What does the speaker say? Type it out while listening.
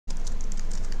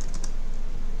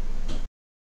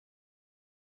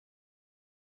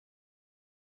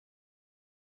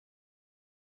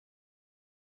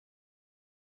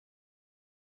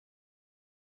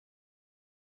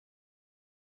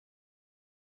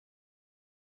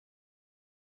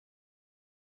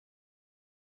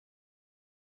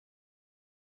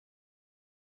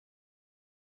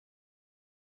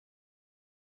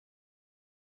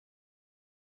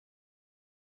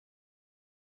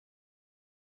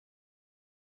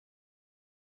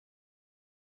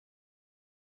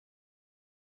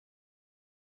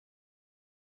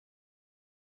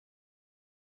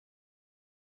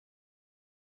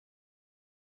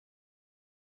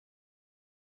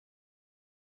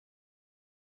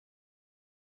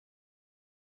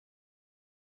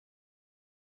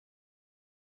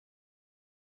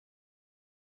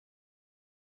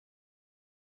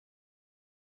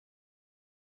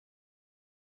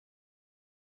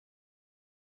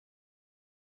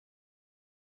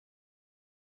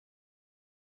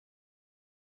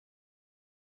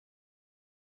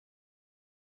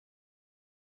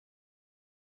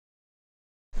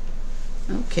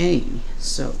Okay,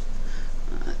 so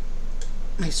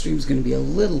my stream's going to be a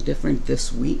little different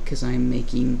this week because I'm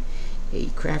making a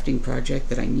crafting project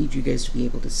that I need you guys to be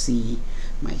able to see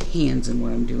my hands and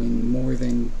what I'm doing more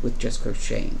than with just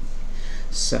crocheting.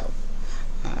 So,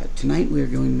 tonight we're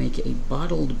going to make a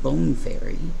bottled bone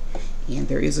fairy, and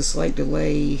there is a slight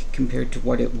delay compared to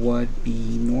what it would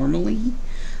be normally.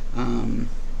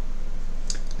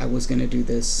 I was going to do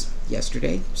this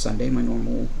yesterday, Sunday, my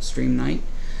normal stream night,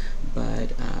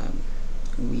 but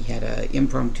we had an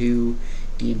impromptu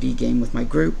D&D game with my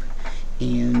group,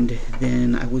 and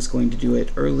then I was going to do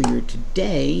it earlier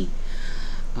today,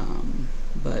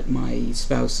 but my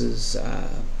spouse's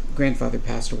grandfather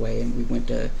passed away, and we went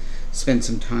to spend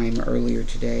some time earlier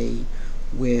today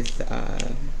with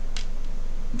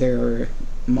their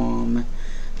mom,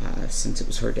 since it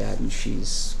was her dad and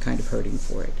she's kind of hurting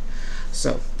for it.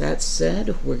 So, that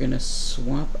said, we're going to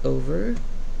swap over.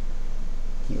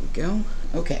 Here we go.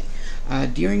 Okay.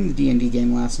 During the D&D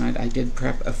game last night, I did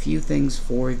prep a few things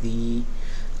for the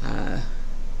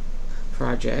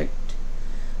project.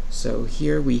 So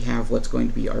here we have what's going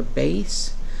to be our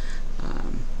base.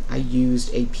 I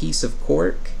used a piece of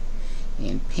cork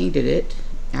and painted it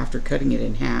after cutting it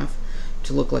in half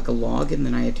to look like a log, and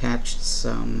then I attached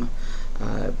some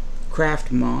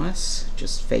craft moss,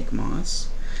 just fake moss.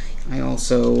 I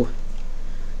also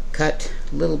cut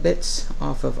little bits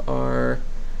off of our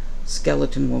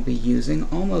skeleton we'll be using.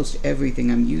 Almost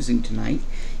everything I'm using tonight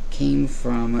came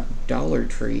from Dollar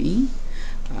Tree,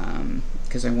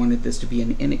 because I wanted this to be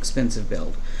an inexpensive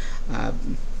build.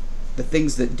 The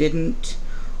things that didn't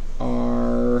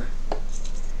are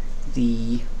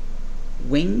the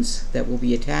wings that will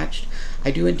be attached.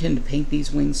 I do intend to paint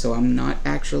these wings, so I'm not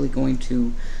actually going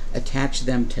to attach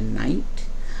them tonight,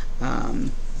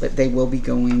 but they will be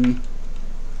going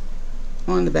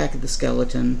on the back of the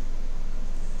skeleton,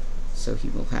 so he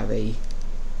will have a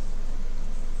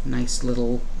nice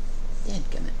little,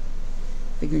 dadgummit,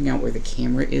 figuring out where the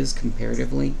camera is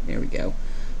comparatively, there we go,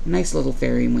 nice little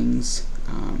fairy wings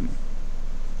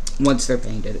once they're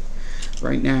painted.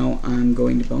 Right now I'm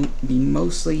going to be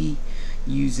mostly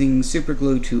using super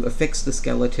glue to affix the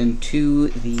skeleton to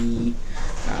the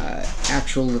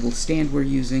actual little stand we're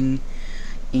using,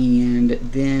 and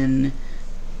then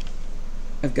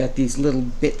I've got these little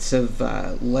bits of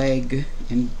leg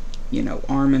and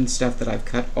arm and stuff that I've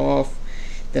cut off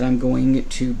that I'm going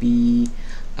to be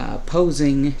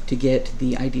posing to get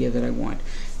the idea that I want.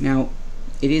 Now,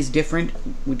 it is different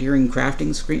during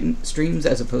crafting streams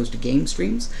as opposed to game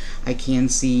streams. I can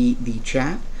see the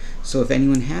chat, so if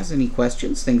anyone has any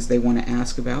questions, things they want to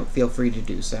ask about, feel free to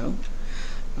do so.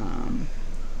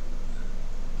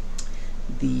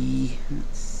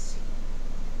 Let's see.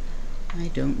 I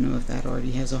don't know if that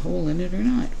already has a hole in it or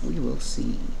not. We will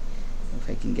see. If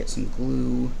I can get some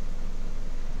glue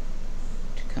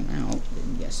to come out,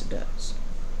 then yes it does.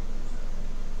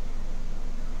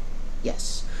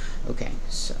 Yes. Okay,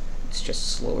 so it's just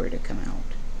slower to come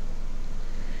out.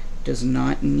 Does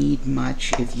not need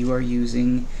much if you are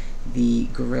using the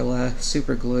Gorilla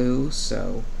super glue,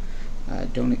 so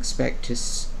don't expect to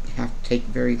have to take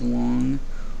very long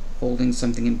holding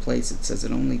something in place. It says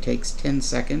it only takes 10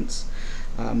 seconds.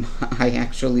 I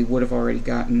actually would have already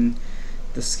gotten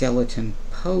the skeleton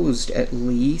posed at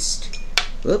least.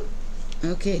 Whoop.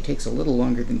 Okay, it takes a little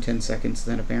longer than 10 seconds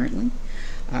then, apparently.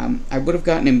 I would have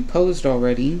gotten him posed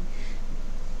already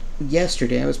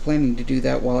yesterday. I was planning to do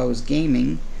that while I was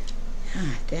gaming.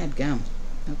 Dadgum.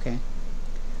 Okay.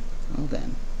 Well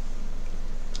then.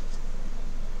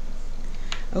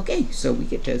 Okay, so we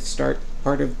get to start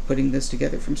part of putting this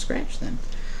together from scratch then.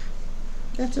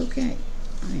 That's okay.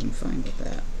 I am fine with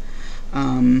that.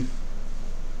 We're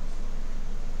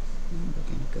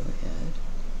going to go ahead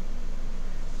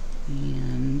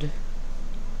and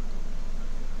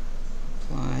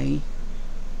apply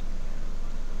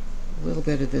a little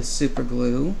bit of this super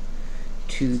glue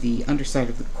to the underside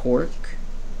of the cork,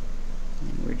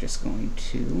 and we're just going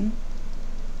to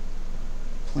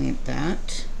plant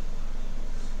that.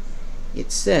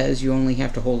 It says you only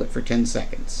have to hold it for 10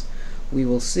 seconds. We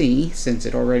will see, since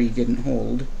it already didn't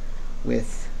hold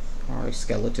with our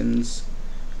skeleton's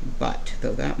butt,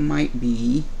 though that might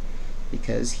be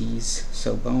because he's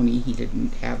so bony he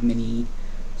didn't have many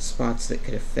spots that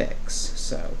could affix.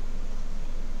 So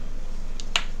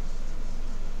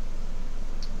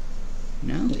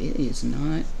no, it is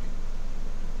not.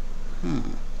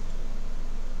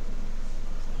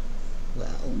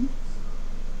 Well,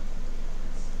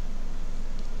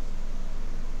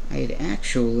 I had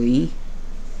actually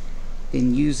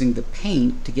been using the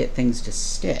paint to get things to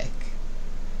stick,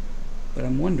 But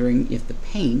I'm wondering if the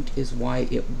paint is why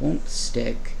it won't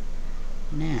stick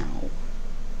now.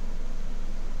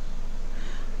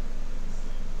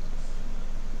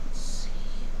 Let's see.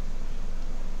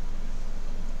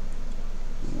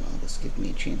 Well, this gives me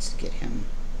a chance to get him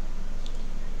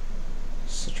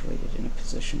situated in a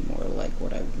position more like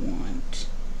what I want.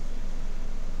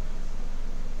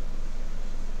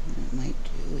 What I might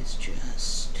do is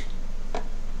just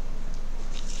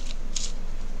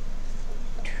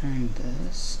turn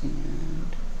this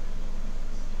and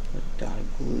put a dot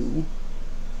of glue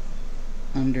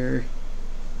under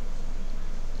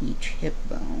each hip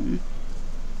bone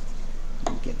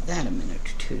and give that a minute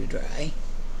or two to dry.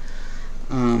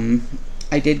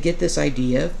 I did get this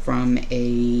idea from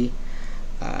a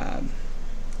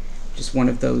just one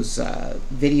of those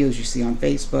videos you see on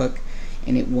Facebook,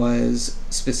 and it was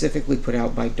specifically put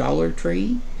out by Dollar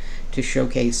Tree to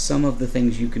showcase some of the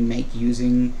things you can make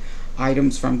using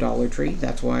items from Dollar Tree.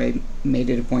 That's why I made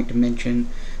it a point to mention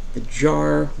the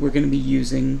jar we're going to be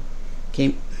using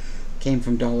came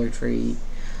from Dollar Tree.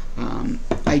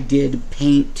 I did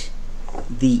paint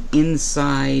the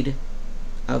inside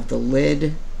of the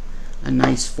lid a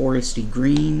nice foresty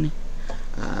green.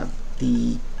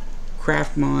 The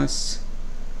craft moss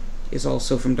is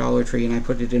also from Dollar Tree, and I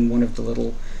put it in one of the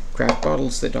little craft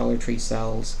bottles that Dollar Tree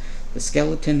sells. The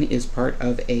skeleton is part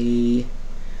of a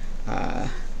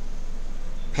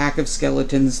pack of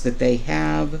skeletons that they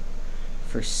have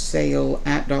for sale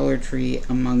at Dollar Tree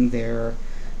among their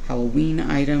Halloween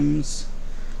items.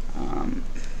 No,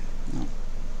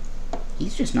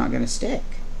 he's just not going to stick.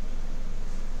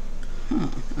 Huh,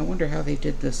 I wonder how they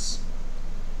did this.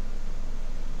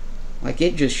 Like,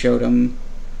 it just showed them,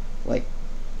 like,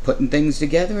 putting things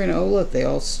together, and oh look, they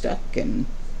all stuck, and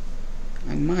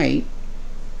I might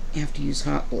have to use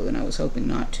hot glue, and I was hoping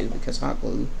not to, because hot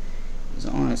glue is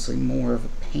honestly more of a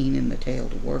pain in the tail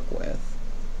to work with,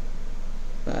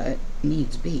 but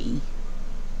needs be.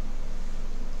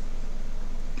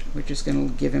 We're just going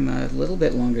to give him a little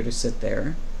bit longer to sit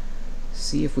there,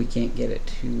 see if we can't get it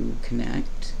to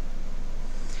connect.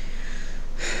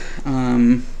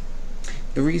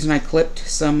 The reason I clipped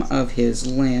some of his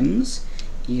limbs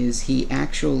is he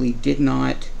actually did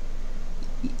not,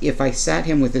 if I sat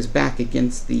him with his back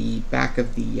against the back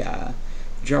of the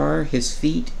jar, his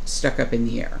feet stuck up in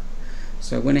the air.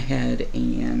 So I went ahead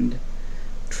and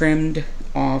trimmed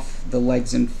off the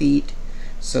legs and feet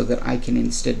so that I can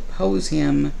instead pose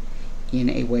him in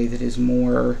a way that is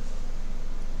more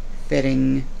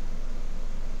fitting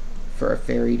for a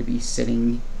fairy to be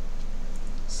sitting,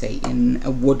 say, in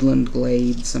a woodland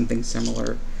glade, something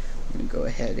similar. I'm going to go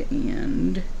ahead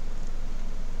and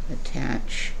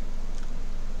attach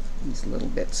these little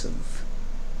bits of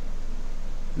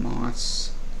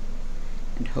moss,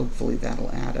 and hopefully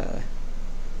that'll add a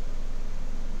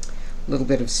little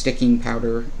bit of sticking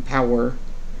power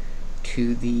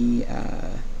to the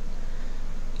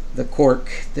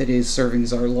cork that is serving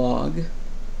as our log.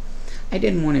 I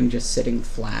didn't want him just sitting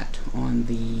flat on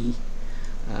the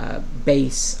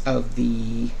base of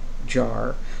the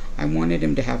jar. I wanted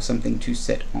him to have something to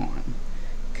sit on,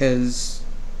 because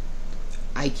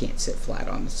I can't sit flat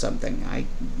on something.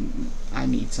 I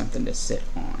need something to sit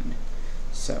on.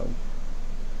 So,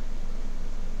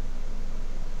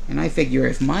 and I figure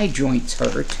if my joints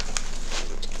hurt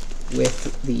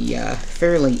with the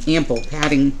fairly ample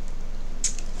padding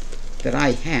that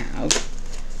I have,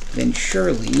 then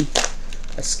surely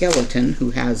a skeleton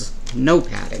who has no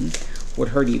padding would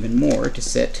hurt even more to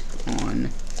sit on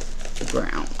the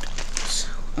ground. So,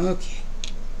 okay.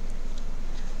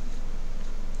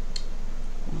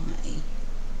 Why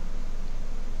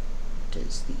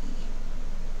does the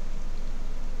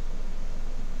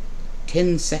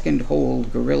 10-second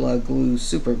hold Gorilla Glue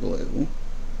super glue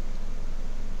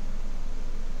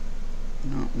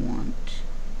not want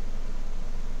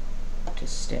to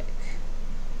stick?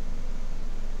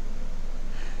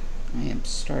 I am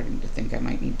starting to think I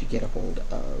might need to get a hold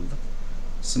of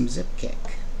some Zip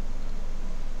Kick,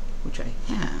 which I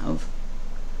have,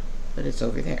 but it's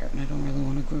over there, and I don't really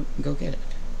want to go get it.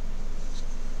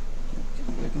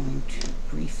 We're going to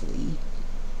briefly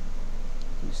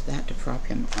use that to prop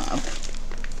him up.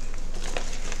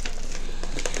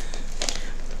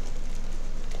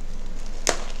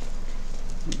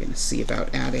 We're going to see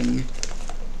about adding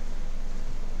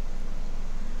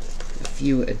a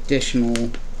few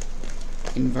additional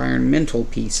environmental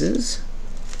pieces.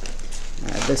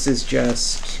 This is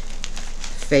just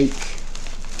fake,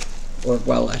 or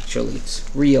well, actually it's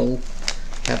real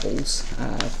pebbles,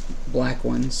 black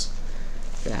ones,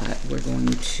 that we're going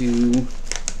to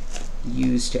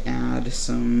use to add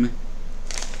some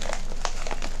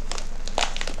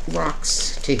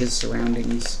rocks to his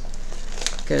surroundings.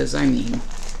 Because, I mean,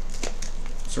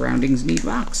 surroundings need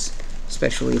rocks.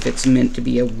 Especially if it's meant to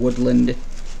be a woodland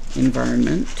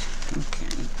environment.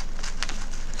 Okay.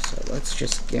 So let's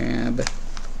just grab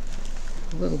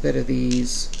a little bit of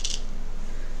these.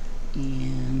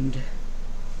 And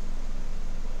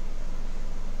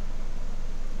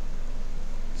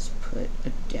let's put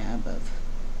a dab of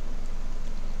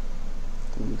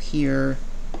glue here.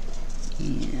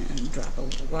 And drop a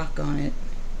little rock on it.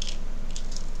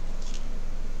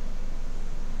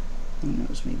 Who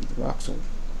knows, maybe the rocks will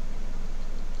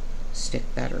stick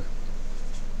better.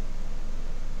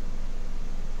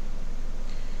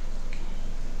 Okay.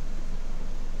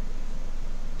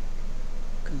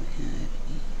 Go ahead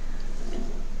and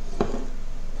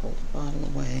pull the bottle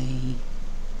away.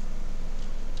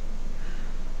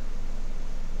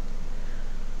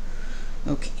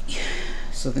 Okay,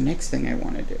 so the next thing I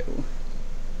want to do,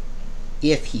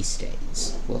 if he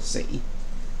stays, we'll see.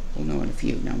 We'll know in a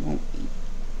few, now won't we?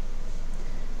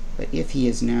 But if he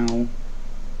is now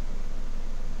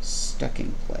stuck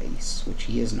in place, which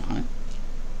he is not,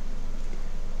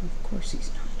 of course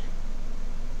he's not.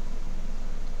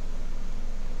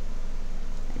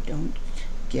 I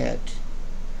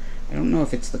don't know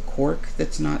if it's the cork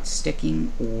that's not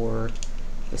sticking or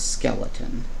the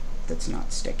skeleton that's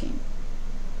not sticking.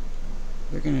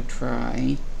 We're gonna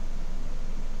try.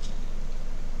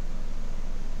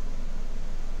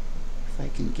 If I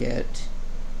can get.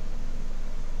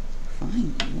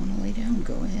 Fine, you want to lay down?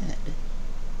 Go ahead.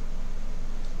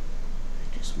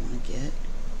 I just want to get.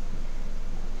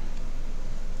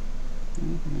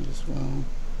 Well, might as well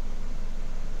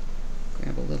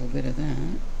grab a little bit of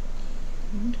that.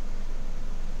 And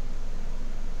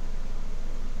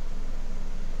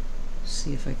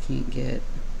see if I can't get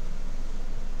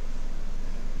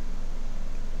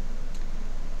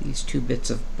these two bits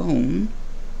of bone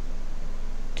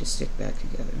to stick back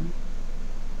together.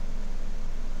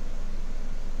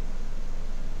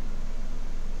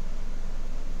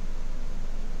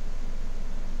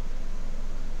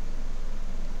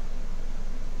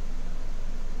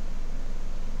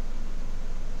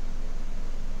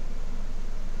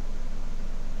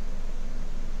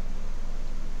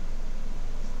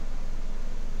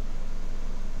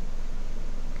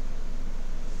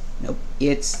 Nope,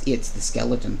 it's the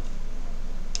skeleton.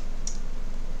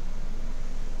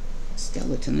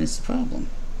 Skeleton is the problem.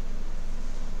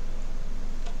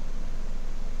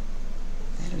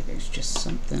 That or there's just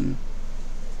something.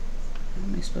 How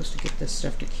am I supposed to get this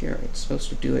stuff to cure? It's supposed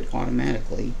to do it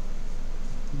automatically.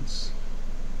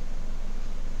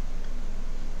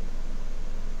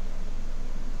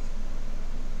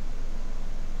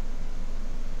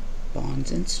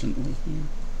 Bonds instantly.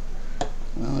 Yeah.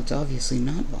 Well, it's obviously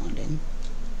not bonding.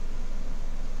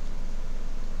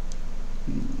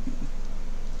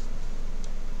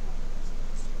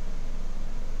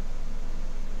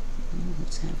 Well,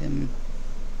 let's have him.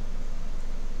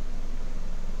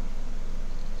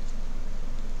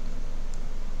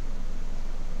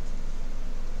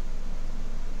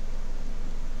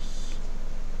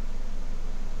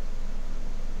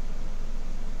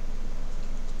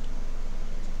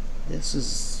 This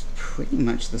is pretty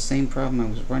much the same problem I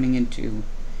was running into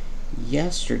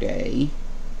yesterday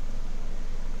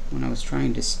when I was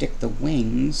trying to stick the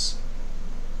wings.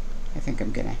 I think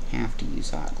I'm gonna have to use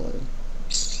hot glue.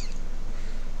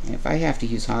 And if I have to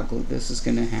use hot glue, this is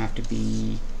gonna have to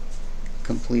be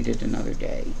completed another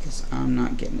day because I'm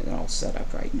not getting it all set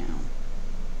up right now.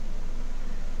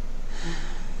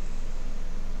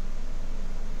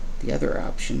 The other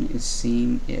option is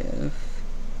seeing if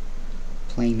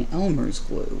plain Elmer's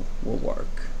glue will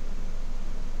work,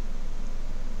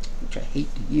 which I hate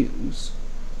to use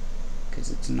because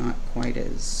it's not quite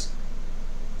as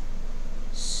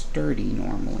sturdy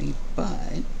normally,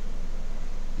 but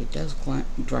it does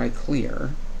dry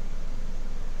clear.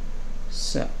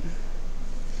 So,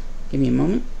 give me a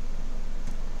moment.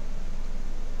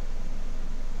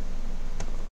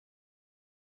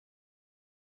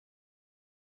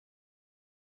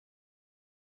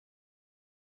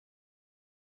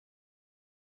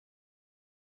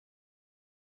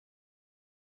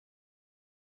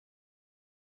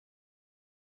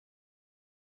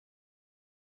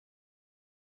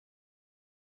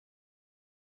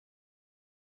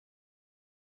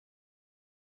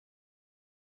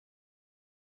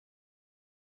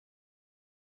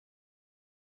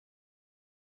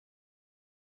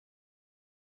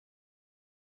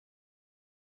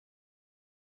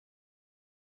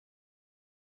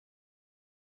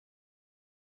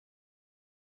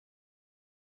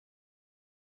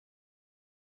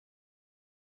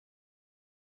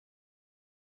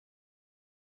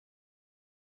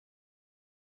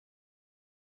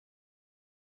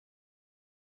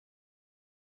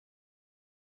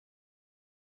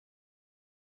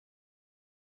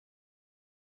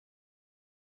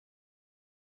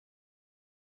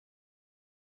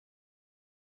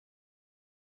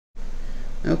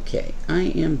 Okay, I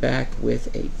am back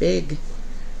with a big,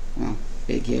 well,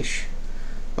 big-ish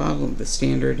bottle of the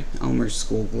standard Elmer's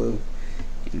school glue,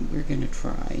 and we're going to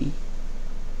try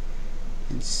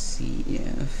and see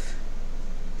if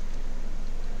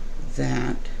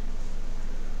that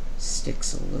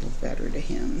sticks a little better to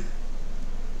him.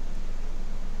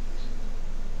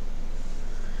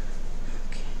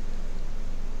 Okay.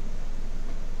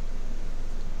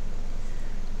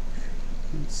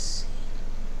 Let's see.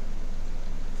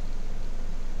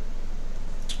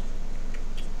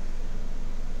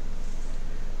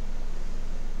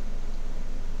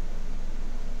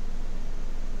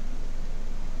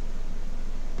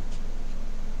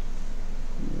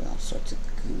 All sorts of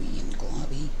gooey and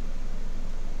globby.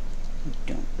 I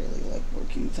don't really like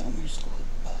working with Elmer's glue,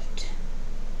 but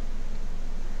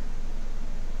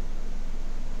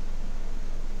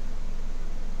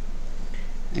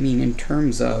I mean, in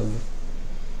terms of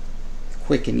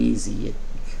quick and easy,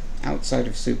 outside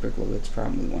of superglue, it's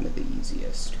probably one of the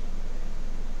easiest.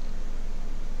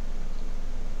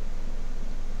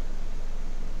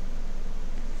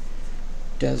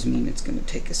 Does mean it's going to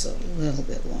take us a little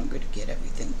bit longer to get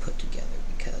everything put together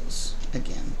because,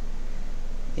 again,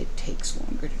 it takes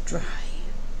longer to dry.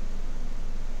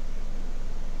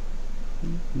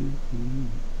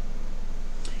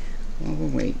 While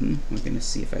we're waiting, we're going to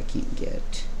see if I can't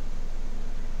get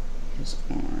his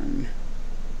arm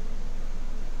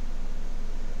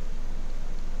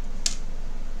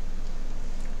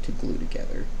to glue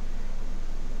together.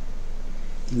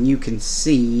 And you can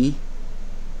see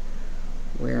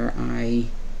where I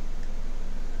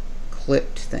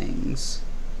clipped things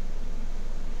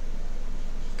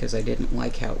because I didn't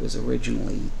like how it was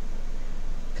originally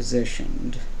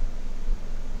positioned.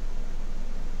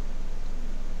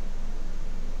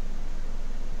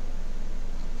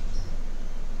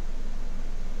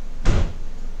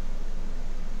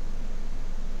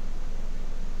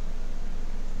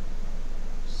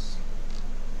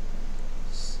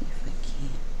 See if I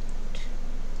can't.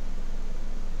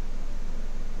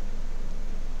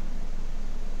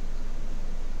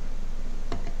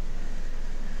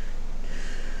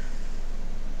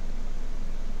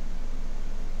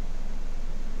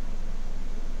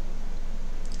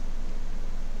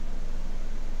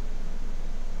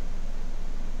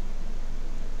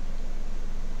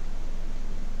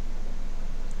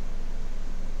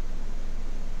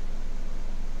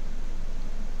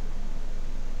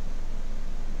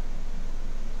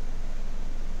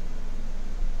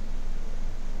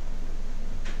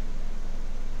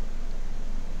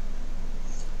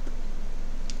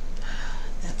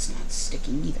 That's not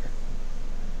sticking either.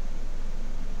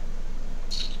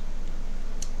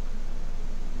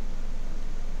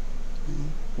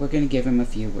 We're going to give him a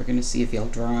few. We're going to see if he'll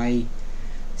dry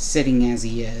sitting as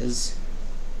he is.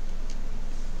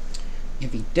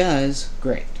 If he does,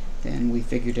 great. Then we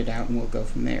figured it out and we'll go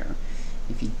from there.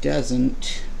 If he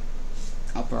doesn't,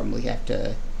 I'll probably have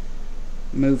to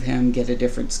move him, get a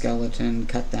different skeleton,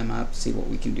 cut them up, see what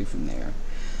we can do from there.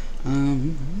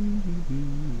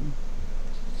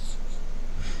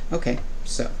 Okay,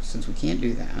 so since we can't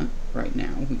do that right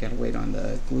now, we gotta wait on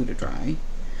the glue to dry.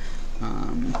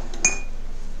 I'm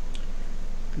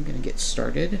gonna get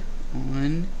started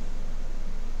on,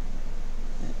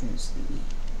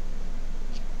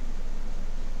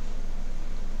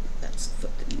 that's the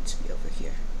foot that needs to be over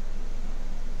here.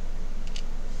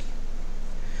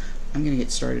 I'm gonna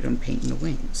get started on painting the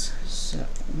wings. So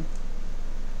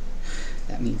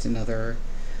that means another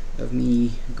of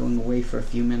me going away for a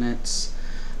few minutes,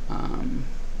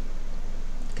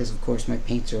 because of course my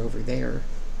paints are over there,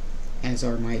 as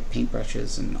are my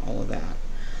paintbrushes and all of that.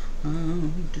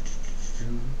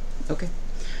 Okay,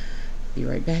 be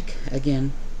right back.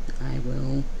 Again, I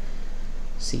will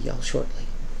see y'all shortly.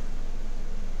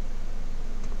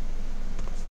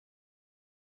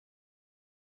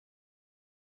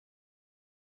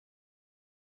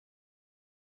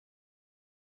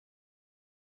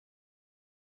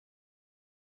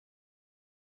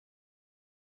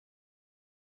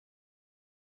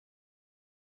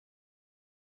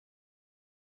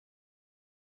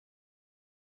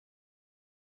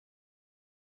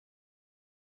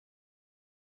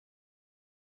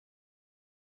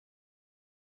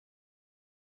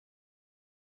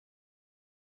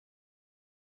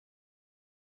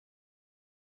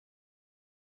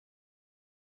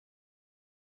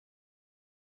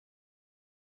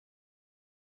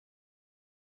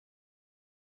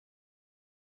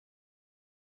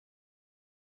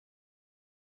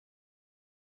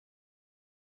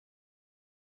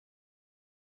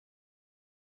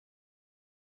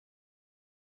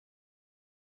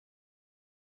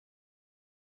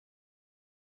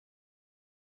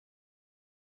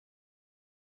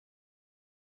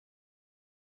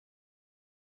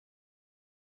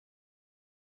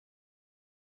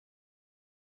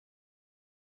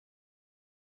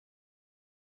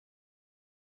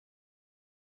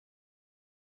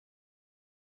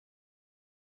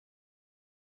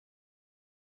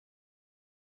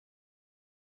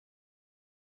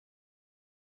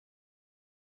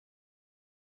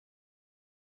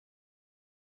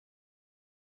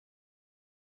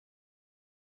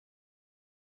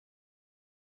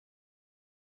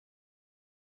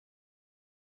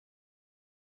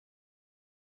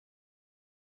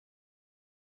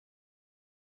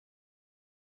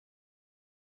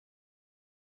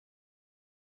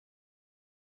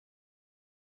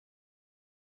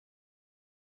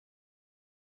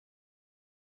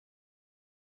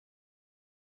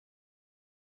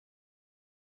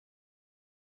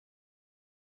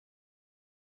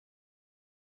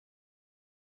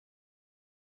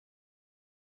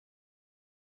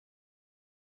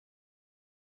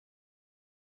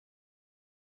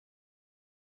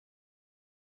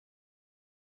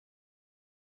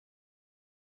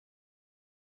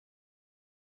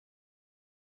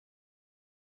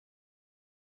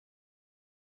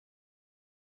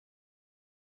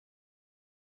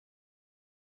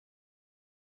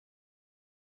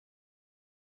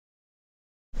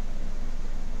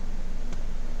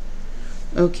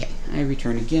 Okay, I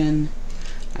return again.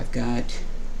 I've got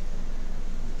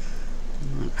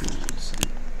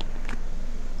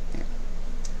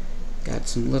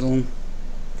some little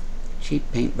cheap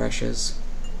paint brushes.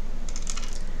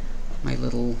 My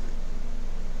little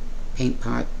paint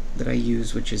pot that I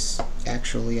use, which is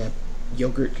actually a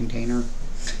yogurt container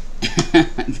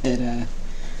that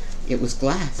it was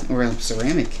glass or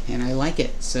ceramic, and I like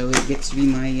it, so it gets to be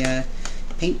my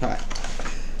paint pot.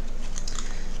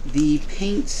 The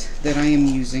paints that I am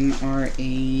using are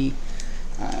a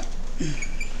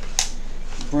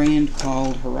brand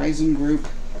called Horizon Group.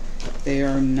 They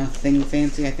are nothing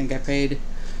fancy. I think I paid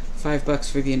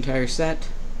 $5 for the entire set,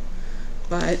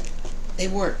 but they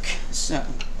work. So,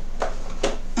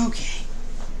 okay.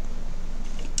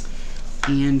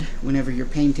 And whenever you're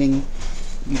painting,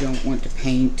 you don't want to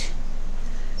paint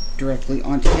directly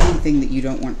onto anything that you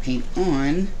don't want paint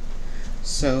on.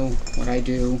 So what I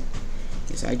do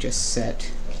is I just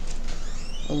set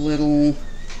a little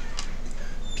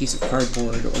piece of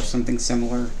cardboard or something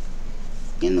similar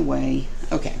in the way.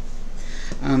 Okay.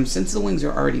 Since the wings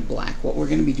are already black, what we're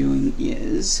going to be doing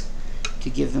is to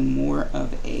give them more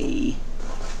of a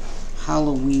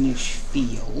Halloweenish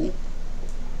feel.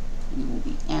 We will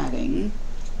be adding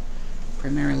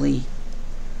primarily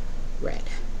red.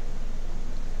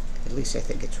 At least I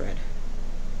think it's red.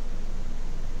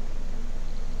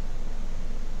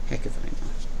 Heck if I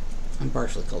know. I'm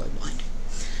partially colorblind.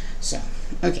 So,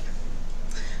 okay.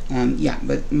 Yeah,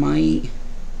 but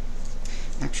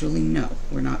actually, no,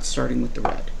 we're not starting with the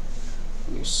red.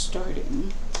 We're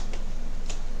starting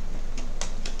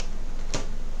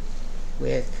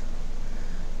with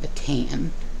a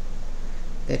tan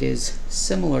that is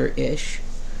similar-ish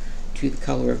to the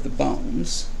color of the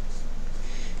bones.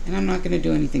 And I'm not going to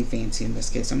do anything fancy in this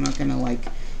case. I'm not going to, like,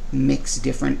 mix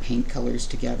different paint colors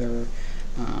together.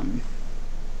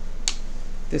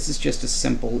 This is just a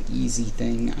simple, easy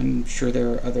thing. I'm sure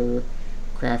there are other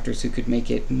crafters who could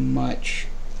make it much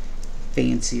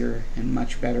fancier and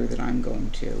much better than I'm going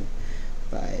to.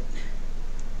 But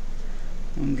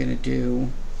what I'm going to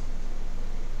do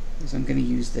is I'm going to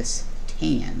use this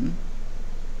tan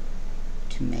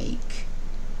to make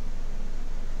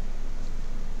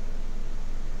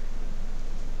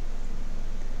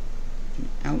an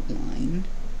outline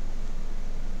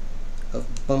of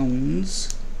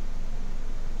bones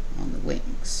on the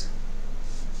wings.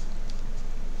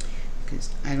 Because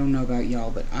I don't know about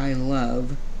y'all, but I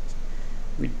love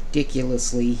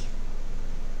ridiculously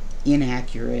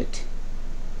inaccurate,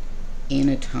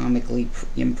 anatomically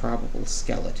improbable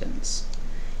skeletons.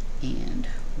 And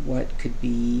what could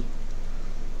be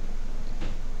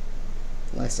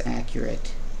less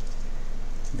accurate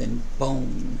than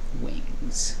bone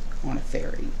wings on a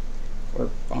fairy, or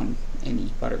on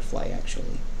any butterfly,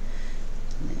 actually.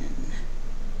 And then,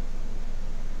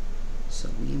 so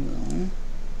we will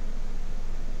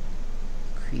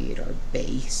create our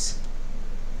base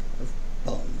of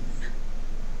bone.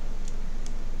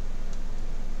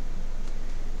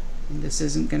 And this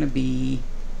isn't going to be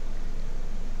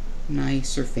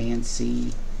nice or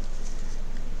fancy.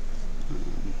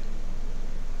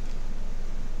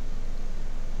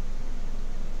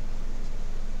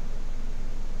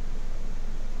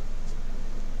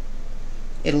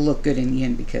 It'll look good in the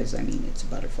end because, I mean, it's a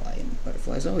butterfly, and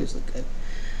butterflies always look good.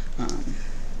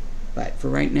 But for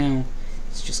right now,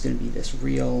 it's just going to be this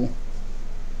real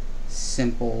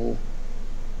simple,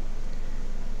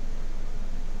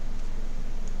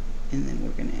 and then we're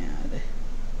going to add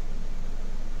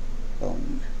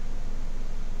bone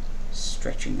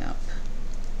stretching up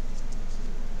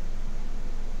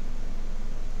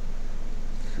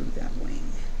through that wing.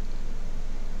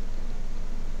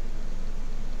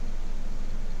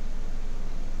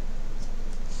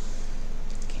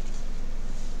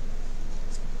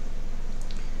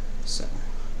 So,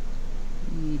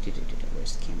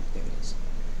 where's the camera? There it is.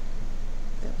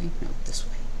 That way? No, this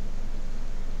way.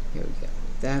 Here we go.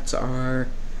 That's our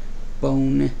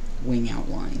bone wing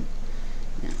outline.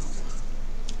 Now,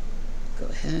 go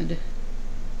ahead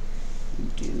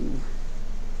and do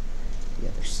the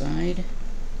other side.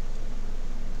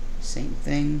 Same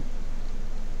thing.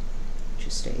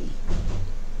 Just a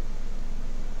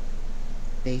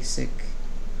basic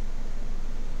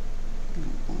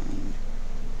outline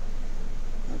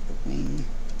of the wing.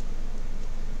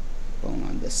 Bone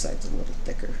on this side's a little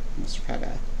thicker. Must have had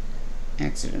an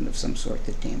accident of some sort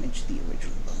that damaged the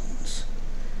original bones,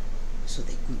 so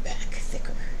they grew back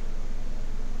thicker.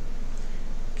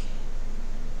 Okay.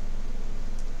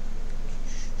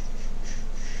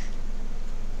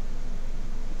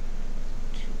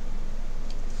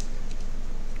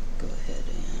 Go ahead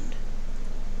and,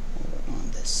 while we're on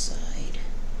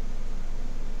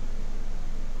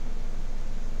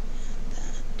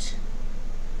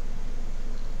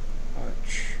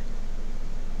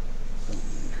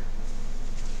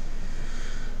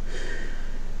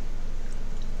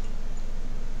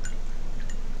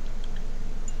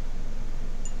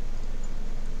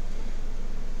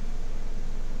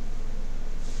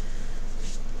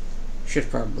Should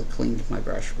have probably cleaned my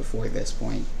brush before this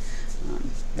point.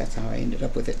 That's how I ended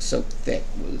up with it so thick,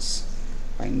 was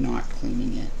by not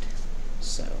cleaning it.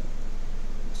 So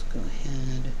let's go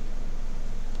ahead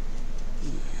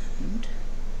and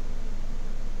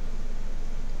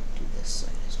do this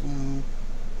side as well.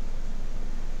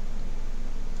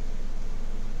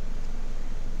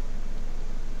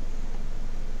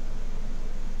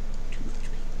 Too much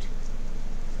paint.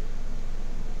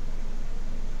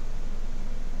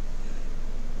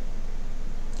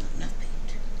 Not enough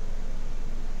paint.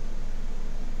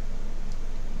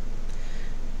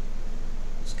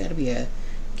 It's got to be a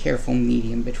careful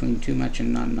medium between too much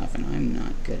and not enough, and I'm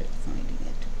not good at finding it.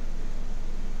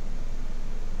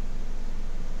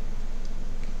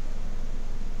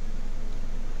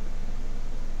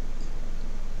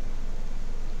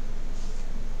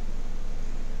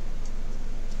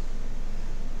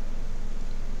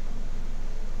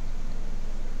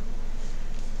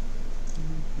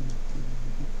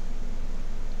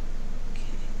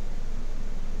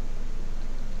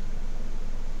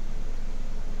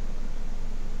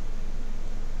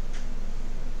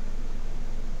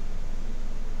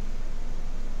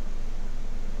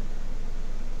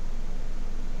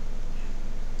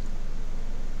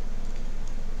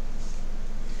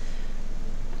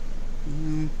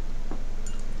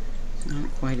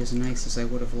 Not quite as nice as I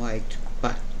would have liked,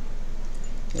 but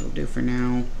it'll do for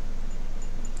now.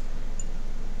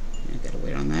 I gotta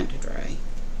wait on that to dry.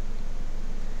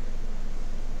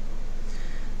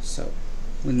 So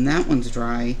when that one's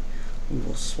dry, we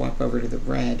will swap over to the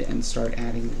red and start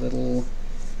adding little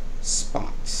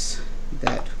spots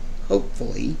that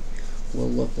hopefully will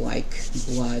look like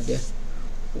blood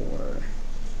or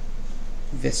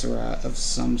viscera of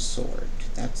some sort.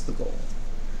 That's the goal.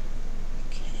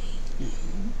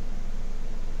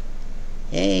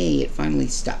 Hey, it finally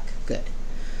stuck. Good.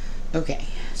 Okay,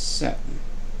 so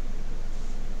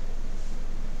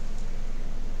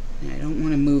I don't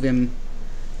want to move him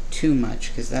too much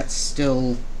because that's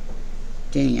still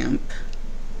damp.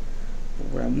 But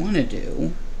what I want to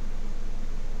do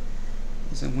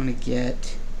is I want to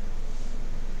get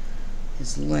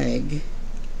his leg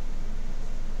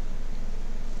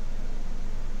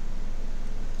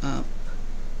up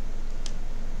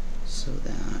so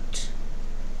that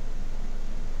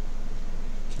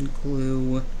I can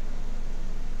glue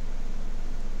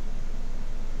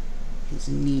his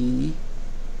knee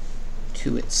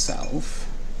to itself.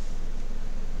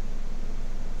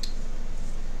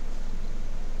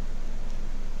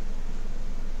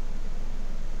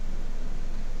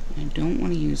 I don't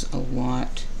want to use a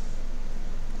lot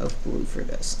of glue for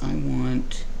this. I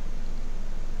want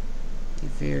a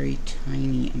very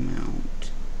tiny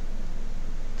amount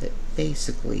that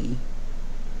basically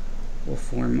will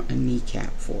form a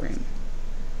kneecap for him.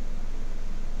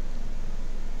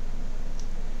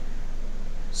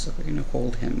 So we're going to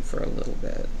hold him for a little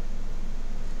bit,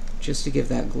 just to give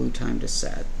that glue time to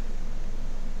set.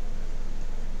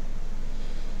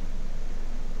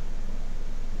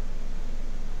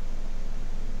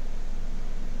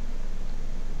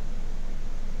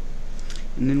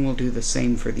 And then we'll do the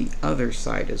same for the other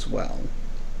side as well.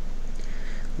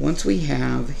 Once we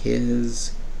have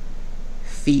his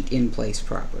feet in place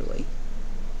properly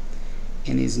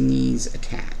and his knees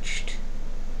attached,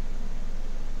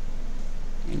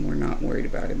 and we're not worried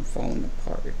about him falling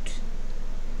apart,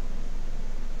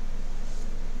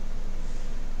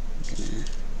 I'm gonna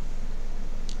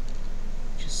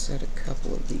just set a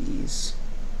couple of these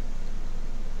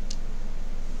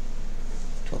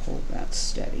to hold that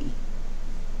steady.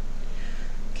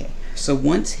 Okay, so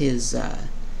once his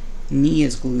knee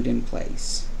is glued in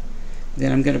place,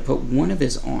 then I'm going to put one of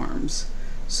his arms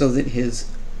so that his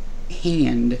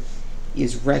hand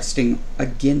is resting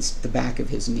against the back of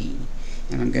his knee,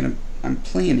 and I'm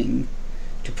planning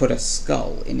to put a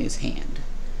skull in his hand,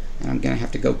 and I'm going to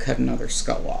have to go cut another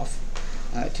skull off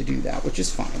to do that, which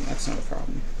is fine. That's not a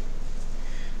problem,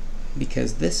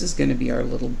 because this is going to be our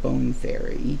little bone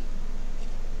fairy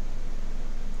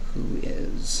who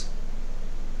is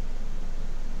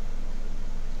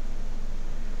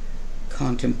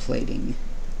contemplating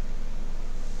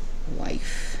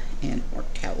life and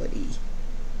mortality.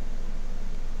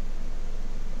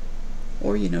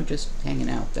 Or, you know, just hanging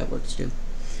out. That works too.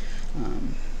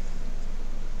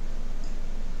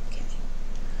 Okay.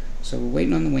 So we're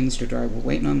waiting on the wings to dry. We're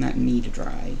waiting on that knee to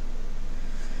dry.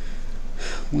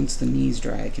 Once the knee's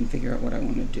dry, I can figure out what I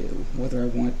want to do. Whether I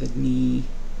want the knee,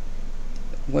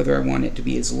 whether I want it to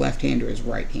be his left hand or his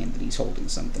right hand that he's holding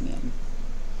something in.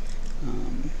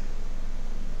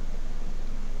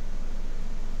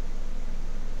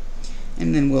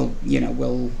 And then we'll, you know,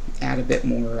 we'll add a bit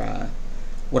more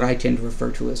what I tend to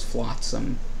refer to as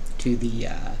flotsam to the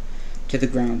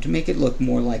ground to make it look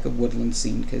more like a woodland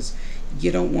scene, because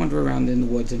you don't wander around in the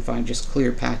woods and find just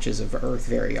clear patches of earth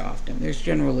very often. There's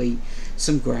generally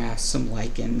some grass, some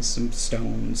lichen, some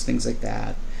stones, things like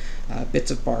that, bits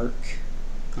of bark.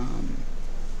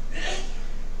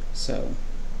 So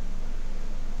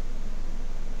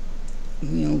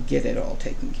we'll get it all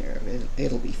taken care of.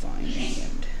 It'll be fine in the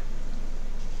end.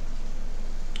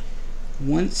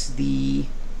 Once the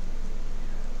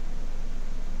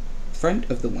front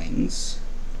of the wings,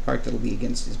 the part that'll be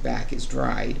against his back, is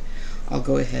dried, I'll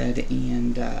go ahead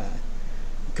and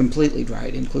completely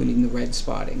dried, including the red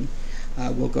spotting.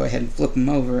 We'll go ahead and flip them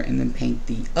over and then paint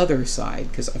the other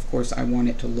side, because of course I want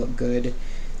it to look good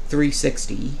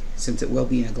 360, since it will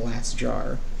be in a glass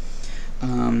jar.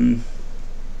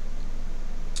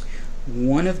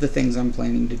 One of the things I'm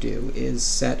planning to do is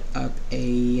set up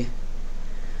a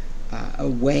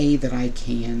way that I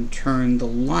can turn the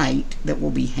light that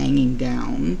will be hanging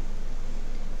down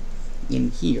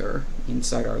in here,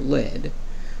 inside our lid,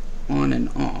 on and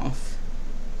off,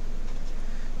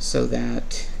 so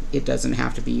that it doesn't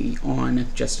have to be on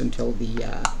just until the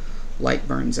light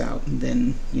burns out, and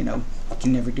then, you know, you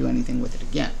can never do anything with it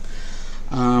again.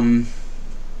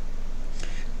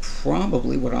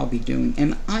 Probably what I'll be doing,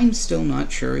 and I'm still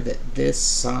not sure that this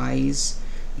size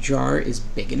jar is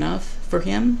big enough for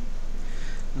him.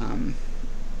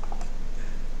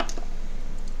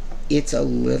 It's a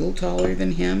little taller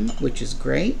than him, which is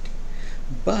great,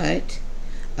 but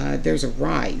there's a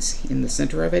rise in the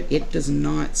center of it. It does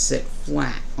not sit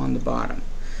flat on the bottom,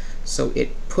 so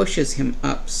it pushes him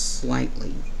up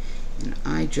slightly, and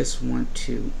I just want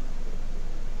to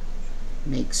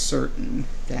make certain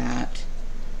that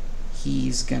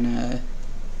he's gonna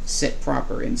sit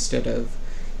proper instead of,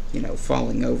 you know,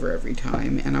 falling over every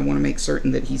time. And I want to make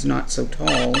certain that he's not so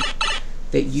tall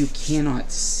that you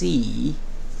cannot see,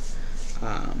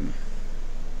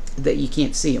 that you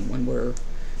can't see him when we're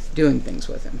doing things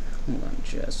with him. Hold on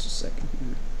just a second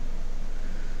here.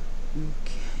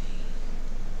 Okay.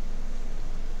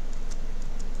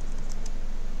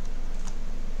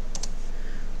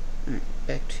 Alright,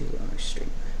 back to our stream.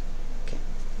 Okay.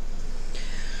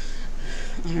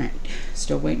 Alright,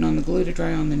 still waiting on the glue to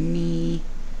dry on the knee.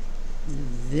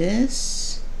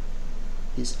 This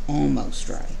is almost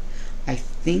dry. I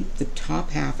think the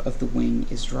top half of the wing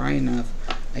is dry enough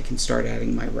I can start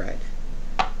adding my red.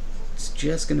 It's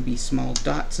just going to be small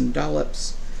dots and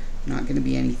dollops, not going to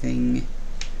be anything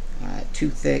too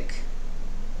thick.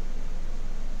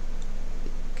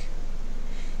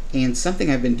 And something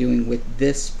I've been doing with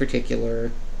this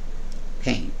particular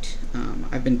paint,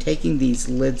 I've been taking these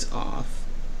lids off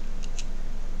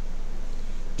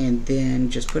and then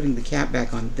just putting the cap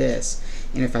back on this,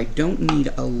 and if I don't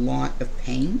need a lot of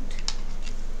paint,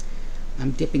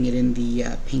 I'm dipping it in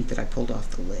the paint that I pulled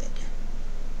off the lid.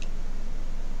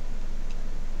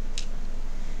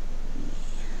 And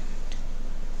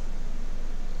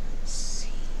let's see,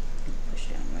 I'm going to push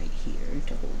down right here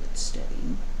to hold it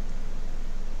steady.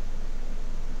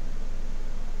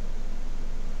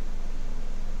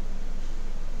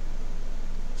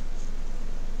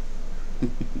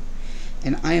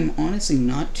 And I am honestly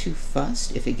not too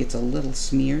fussed if it gets a little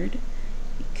smeared,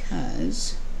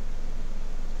 because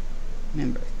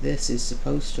remember, this is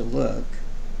supposed to look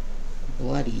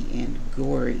bloody and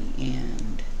gory,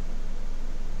 and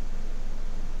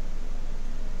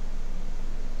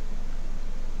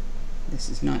this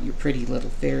is not your pretty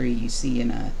little fairy you see in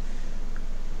a,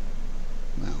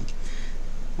 well,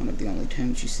 one of the only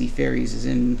times you see fairies is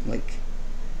in, like,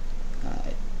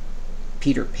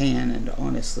 Peter Pan, and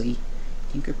honestly,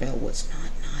 Tinkerbell was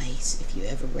not nice if you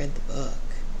ever read the book.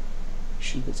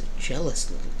 She was a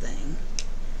jealous little thing.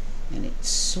 And it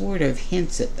sort of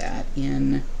hints at that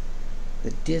in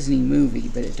the Disney movie,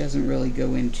 but it doesn't really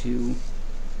go into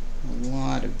a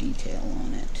lot of detail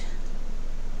on it.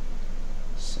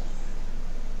 So.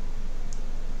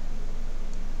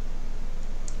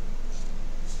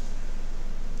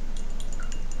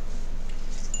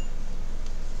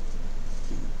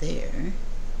 And there.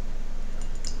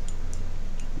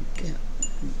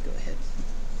 Go ahead.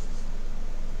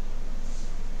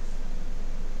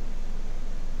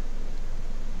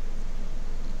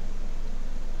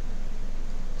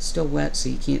 Still wet, so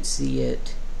you can't see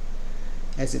it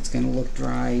as it's going to look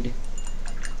dried.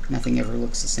 Nothing ever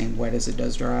looks the same wet as it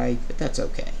does dry, but that's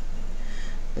okay.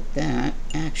 But that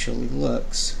actually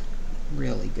looks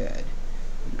really good.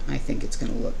 And I think it's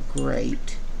going to look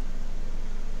great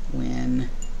when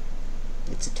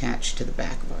it's attached to the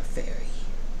back of our fairy.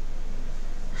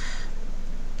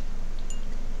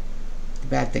 The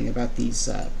bad thing about these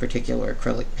particular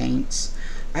acrylic paints.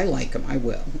 I like them,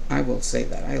 I will say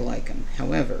that, I like them.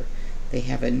 However, they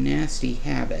have a nasty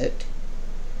habit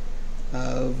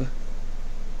of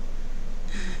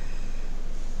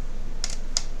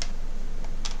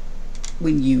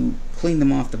when you clean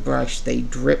them off the brush, they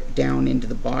drip down into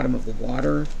the bottom of the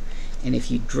water, and if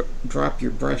you drop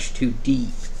your brush too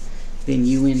deep, then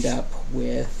you end up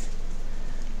with,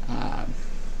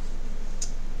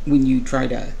 when you try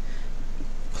to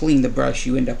clean the brush,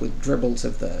 you end up with dribbles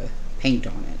of the paint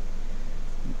on it.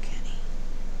 Okay.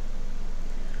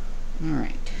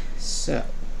 Alright, so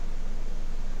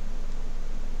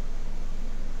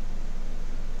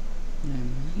I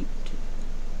might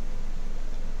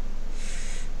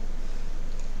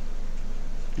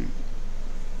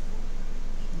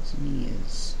his knee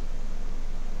is,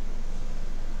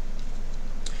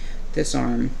 this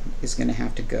arm is going to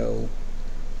have to go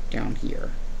down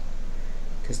here,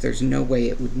 because there's no way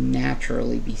it would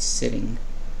naturally be sitting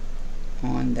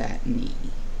on that knee.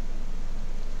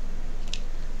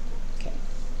 Okay,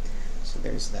 so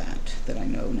there's that I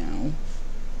know now.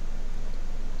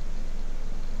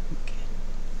 Okay,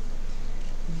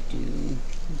 let me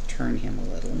turn him a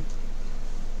little.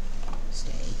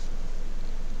 Stay.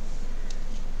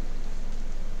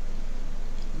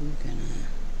 We're gonna,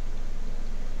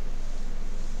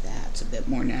 that's a bit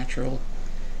more natural.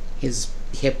 His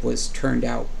hip was turned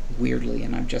out weirdly,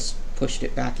 and I've just pushed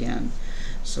it back in.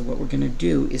 So what we're going to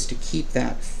do is to keep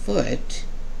that foot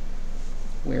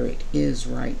where it is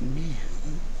right now.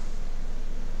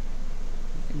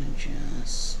 I'm going to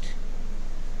just,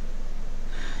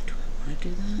 do I want to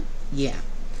do that? Yeah.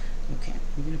 Okay,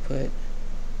 I'm going to put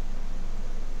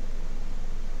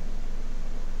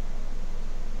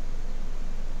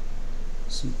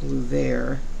some blue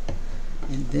there,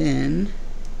 and then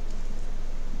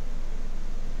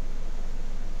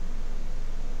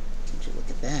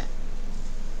that.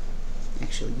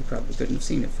 Actually, you probably couldn't have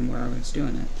seen it from where I was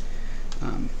doing it.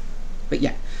 But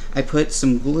yeah, I put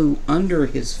some glue under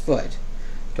his foot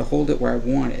to hold it where I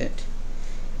want it,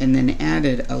 and then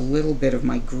added a little bit of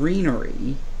my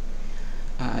greenery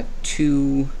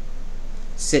to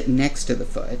sit next to the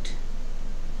foot.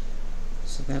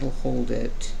 So that'll hold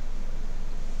it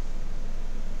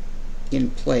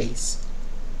in place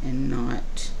and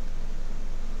not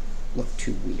look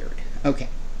too weird. Okay.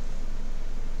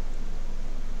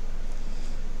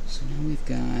 So now we've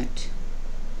got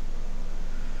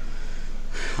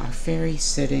our fairy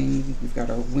sitting, we've got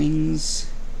our wings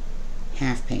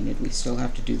half painted. We still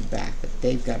have to do the back, but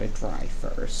they've got to dry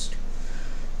first.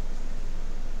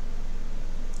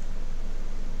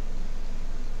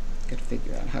 Got to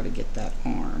figure out how to get that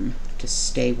arm to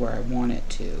stay where I want it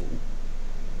to.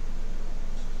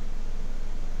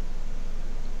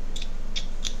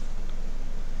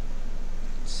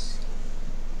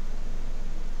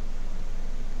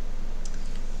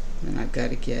 Then I've got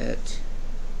to get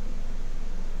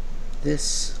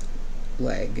this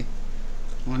leg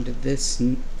onto this,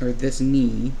 or this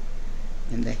knee,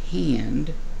 and the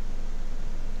hand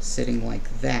sitting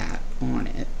like that on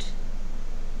it,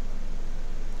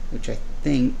 which I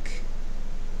think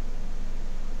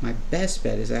my best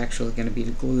bet is actually going to be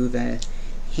to glue the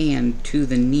hand to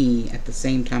the knee at the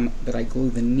same time that I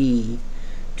glue the knee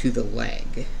to the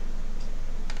leg.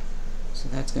 So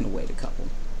that's going to wait a couple.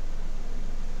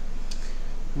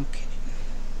 Okay.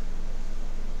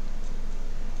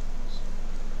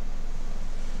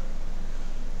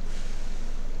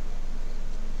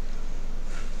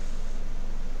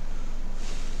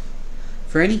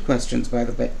 For any questions, by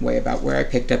the way, about where I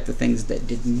picked up the things that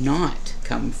did not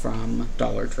come from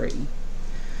Dollar Tree,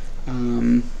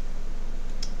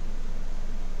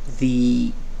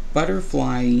 the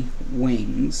butterfly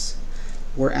wings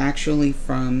were actually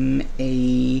from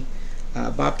a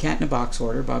Bobcat in a Box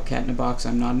order. Bobcat in a Box,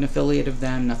 I'm not an affiliate of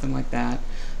them, nothing like that,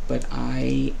 but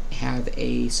I have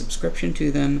a subscription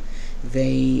to them.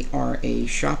 They are a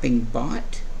shopping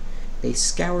bot. They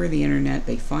scour the internet,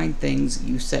 they find things,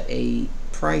 you set a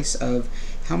price of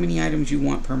how many items you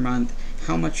want per month,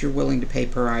 how much you're willing to pay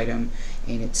per item,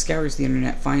 and it scours the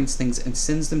internet, finds things, and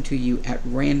sends them to you at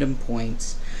random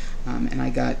points. And I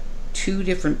got 2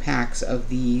 different packs of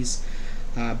these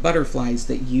butterflies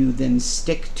that you then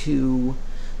stick to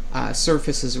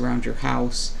surfaces around your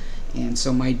house, and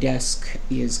so my desk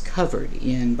is covered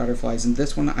in butterflies. And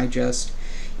this one,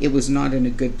 it was not in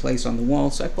a good place on the wall,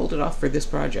 so I pulled it off for this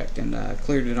project and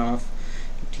cleared it off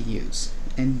to use.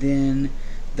 And then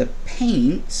the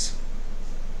paints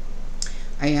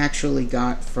I actually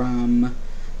got from,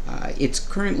 it's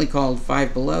currently called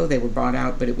Five Below. They were bought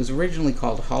out, but it was originally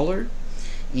called Holler.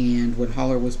 and when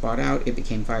Holler was bought out, it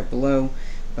became Five Below.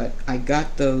 But I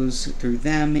got those through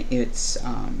them. It's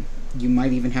you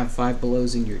might even have Five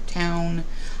Belows in your town.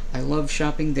 I love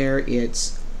shopping there.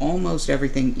 It's almost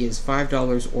everything is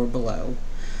 $5 or below.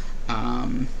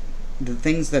 The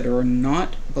things that are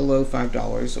not below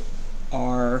 $5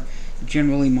 are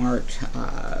generally marked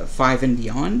 5 and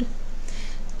beyond,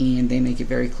 and they make it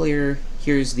very clear,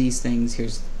 here's these things,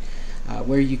 here's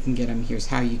where you can get them, here's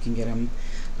how you can get them.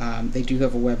 They do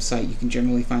have a website. You can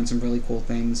generally find some really cool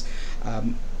things.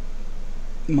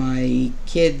 My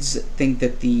kids think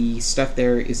that the stuff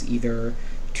there is either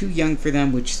too young for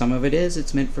them, which some of it is,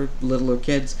 it's meant for littler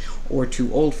kids, or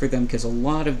too old for them, because a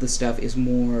lot of the stuff is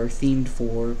more themed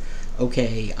for,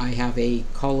 okay, I have a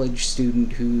college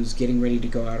student who's getting ready to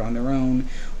go out on their own,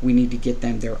 we need to get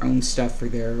them their own stuff for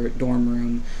their dorm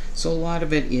room. So a lot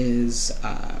of it is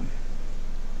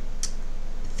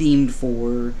themed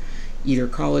for either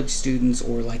college students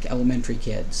or like elementary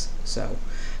kids. So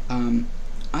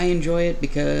I enjoy it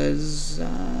because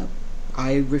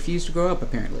I refuse to grow up,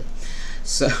 apparently.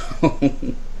 So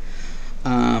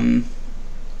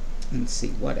let's see,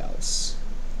 what else?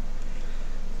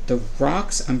 The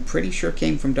rocks, I'm pretty sure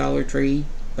came from Dollar Tree,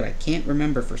 but I can't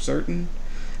remember for certain.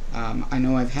 I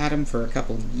know I've had them for a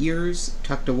couple of years,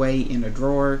 tucked away in a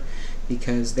drawer,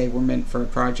 because they were meant for a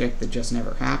project that just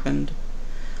never happened.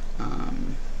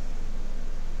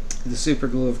 The super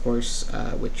glue, of course,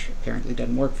 which apparently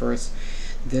doesn't work for us.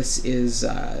 This is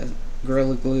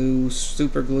Gorilla Glue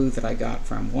super glue that I got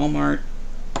from Walmart,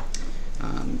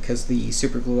 because the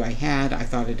super glue I had, I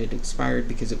thought it had expired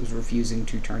because it was refusing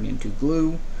to turn into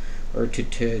glue, or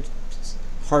to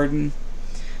harden.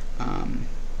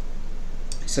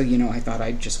 So, you know, I thought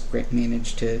I'd just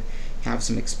manage to have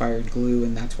some expired glue,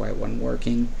 and that's why it wasn't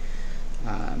working.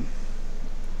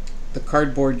 The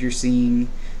cardboard you're seeing,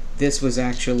 this was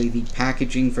actually the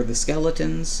packaging for the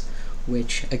skeletons,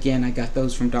 which, again, I got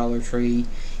those from Dollar Tree,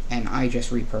 and I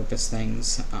just repurpose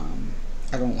things.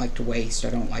 I don't like to waste. I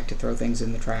don't like to throw things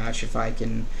in the trash if I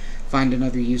can find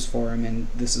another use for them, and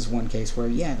this is one case where,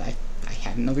 yeah, I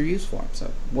had another use for them, so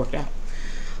it worked out.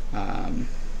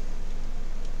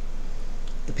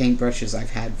 The paintbrushes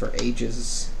I've had for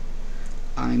ages.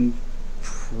 I'm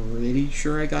pretty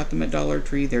sure I got them at Dollar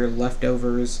Tree. They're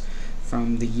leftovers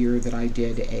from the year that I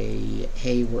did a,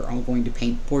 hey, we're all going to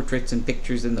paint portraits and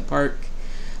pictures in the park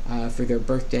for their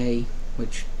birthday,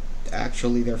 which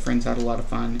actually their friends had a lot of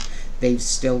fun. They've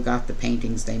still got the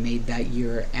paintings they made that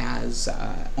year as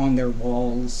on their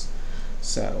walls.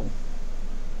 So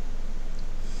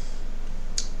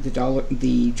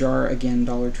the jar, again,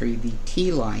 Dollar Tree, the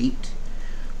tea light,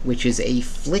 which is a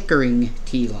flickering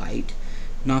tea light,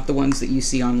 not the ones that you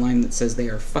see online that says they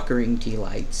are fuckering tea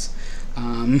lights,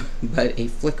 but a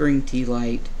flickering tea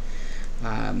light.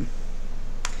 And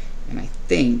I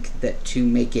think that to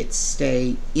make it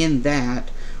stay in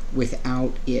that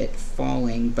without it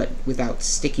falling, but without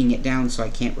sticking it down so I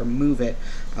can't remove it,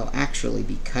 I'll actually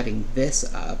be cutting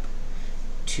this up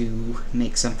to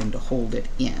make something to hold it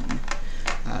in.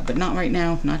 But not right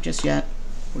now, not just yet.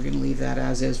 We're going to leave that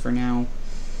as is for now.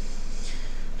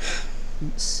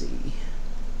 Let's see.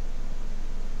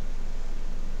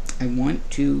 I want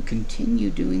to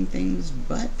continue doing things,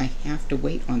 but I have to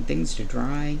wait on things to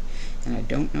dry, and I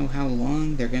don't know how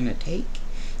long they're going to take,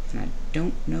 and I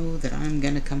don't know that I'm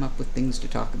going to come up with things to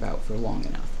talk about for long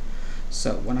enough.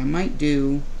 So what I might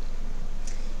do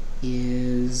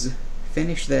is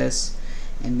finish this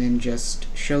and then just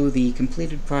show the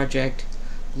completed project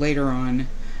later on.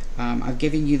 I've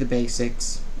given you the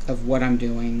basics of what I'm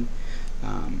doing.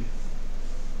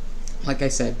 Like I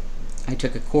said, I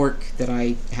took a cork that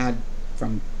I had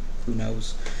from who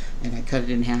knows, and I cut it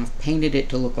in half, painted it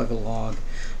to look like a log.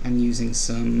 I'm using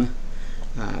some,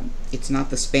 it's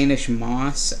not the Spanish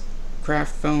moss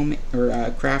craft foam,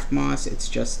 or craft moss, it's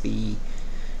just the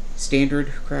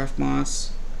standard craft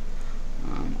moss.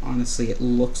 Honestly, it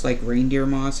looks like reindeer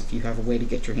moss. If you have a way to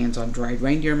get your hands on dried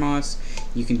reindeer moss,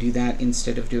 you can do that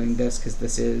instead of doing this, because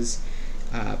this is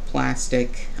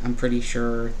plastic, I'm pretty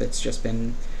sure, that's just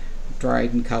been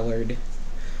dried and colored.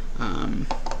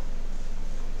 But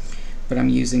I'm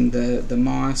using the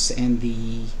moss and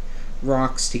the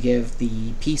rocks to give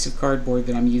the piece of cardboard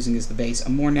that I'm using as the base a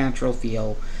more natural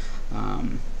feel.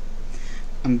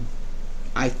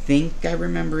 I think I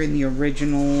remember in the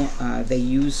original they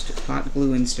used hot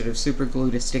glue instead of super glue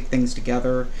to stick things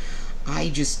together. I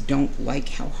just don't like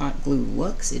how hot glue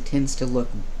looks. It tends to look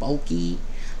bulky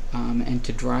and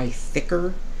to dry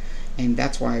thicker, and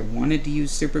that's why I wanted to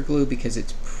use super glue, because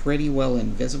it's pretty well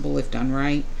invisible if done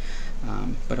right.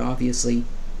 But obviously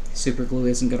super glue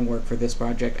isn't going to work for this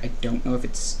project. I don't know if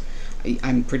it's,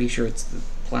 I'm pretty sure it's the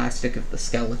plastic of the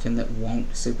skeleton that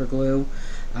won't super glue.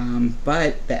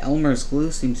 But the Elmer's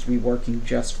glue seems to be working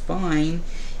just fine.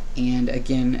 And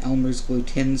again, Elmer's glue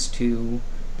tends to,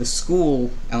 the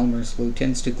school Elmer's glue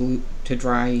tends to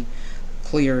dry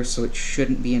clear, so it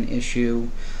shouldn't be an issue.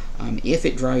 If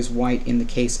it dries white in the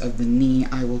case of the knee,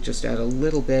 I will just add a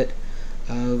little bit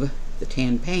of the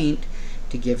tan paint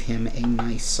to give him a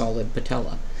nice solid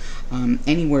patella.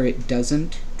 Anywhere it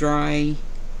doesn't dry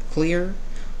clear,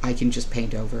 I can just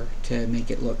paint over to make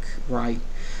it look right.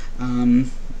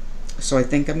 So I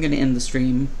think I'm going to end the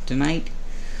stream tonight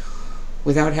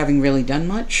without having really done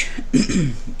much.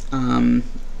 And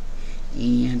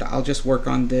I'll just work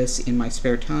on this in my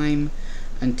spare time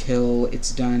until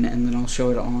it's done, and then I'll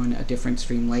show it on a different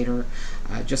stream later,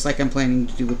 just like I'm planning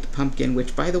to do with the pumpkin,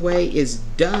 which, by the way, is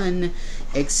done,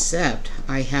 except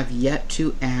I have yet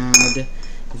to add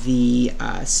the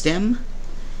stem,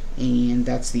 and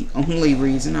that's the only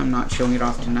reason I'm not showing it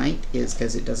off tonight, is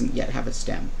because it doesn't yet have a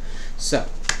stem. So,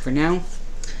 for now,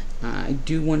 I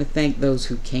do want to thank those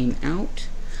who came out.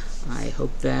 I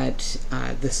hope that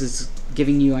this is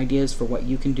giving you ideas for what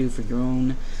you can do for your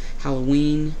own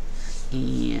Halloween,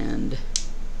 and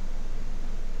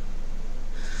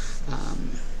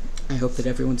I hope that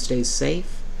everyone stays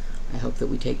safe. I hope that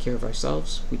we take care of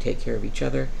ourselves, we take care of each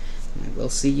other, and I will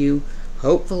see you,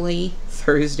 hopefully,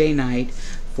 Thursday night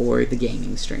for the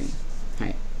gaming stream.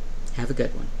 Alright, have a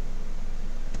good one.